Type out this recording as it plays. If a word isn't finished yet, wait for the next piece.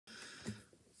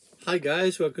Hi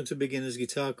guys, welcome to Beginner's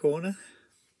Guitar Corner.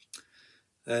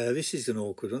 This is an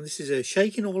awkward one. This is a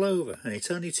Shakin' All Over, and it's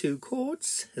only two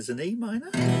chords. There's an E minor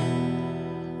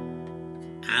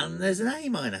and there's an A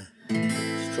minor.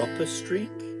 Just drop a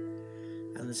string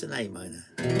and there's an A minor.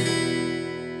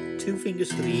 2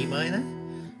 fingers for the E minor,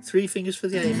 3 fingers for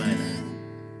the A minor.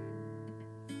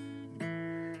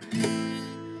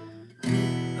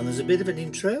 And there's a bit of an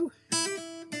intro.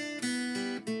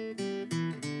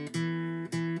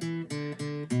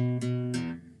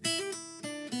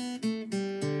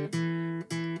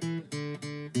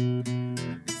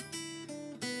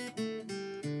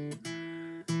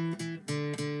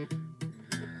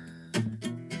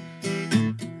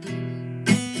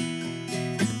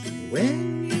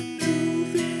 When you're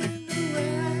moving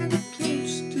around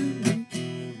close to me,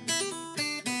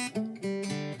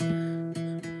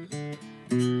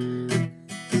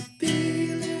 the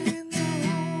feeling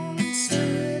all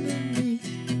inside of me,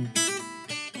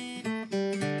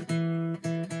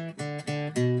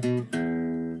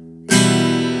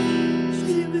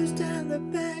 shivers down the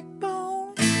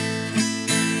backbone.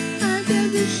 I got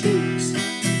the shakes,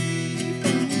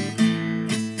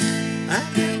 I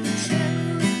got the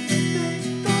tremor.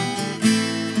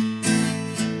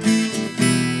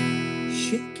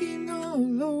 Shaking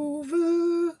all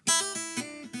over.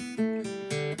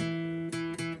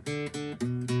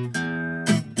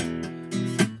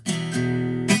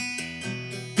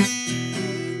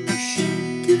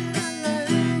 Shaking, I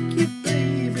like it,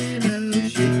 baby. Now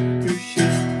shake,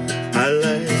 shake. I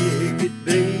like it,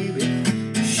 baby.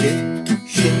 Shake,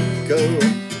 shake. Oh,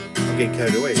 I'm getting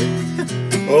carried away here.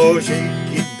 Oh,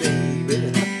 shake it, baby.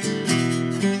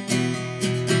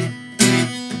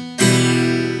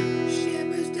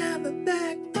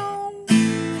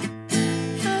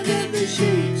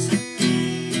 Shakes.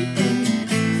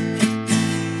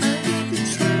 I got the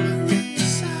tremor in the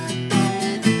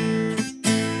sidebone,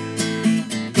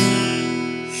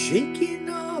 shaking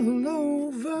all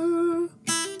over.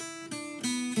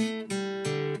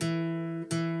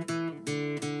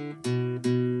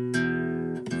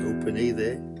 Open E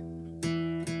there.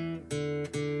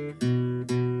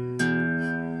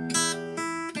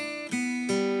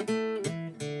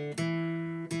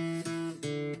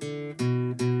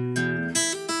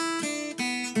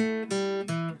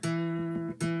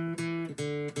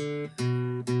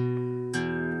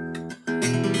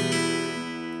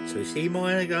 So it's E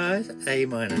minor, guys, A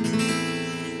minor,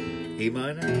 E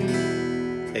minor,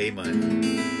 A minor.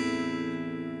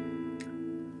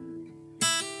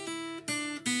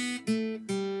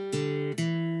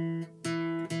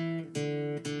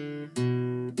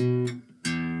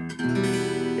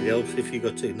 It helps if you've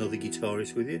got another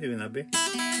guitarist with you doing that bit.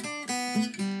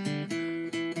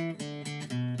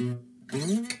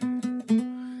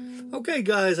 Okay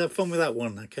guys, have fun with that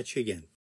one. I'll catch you again.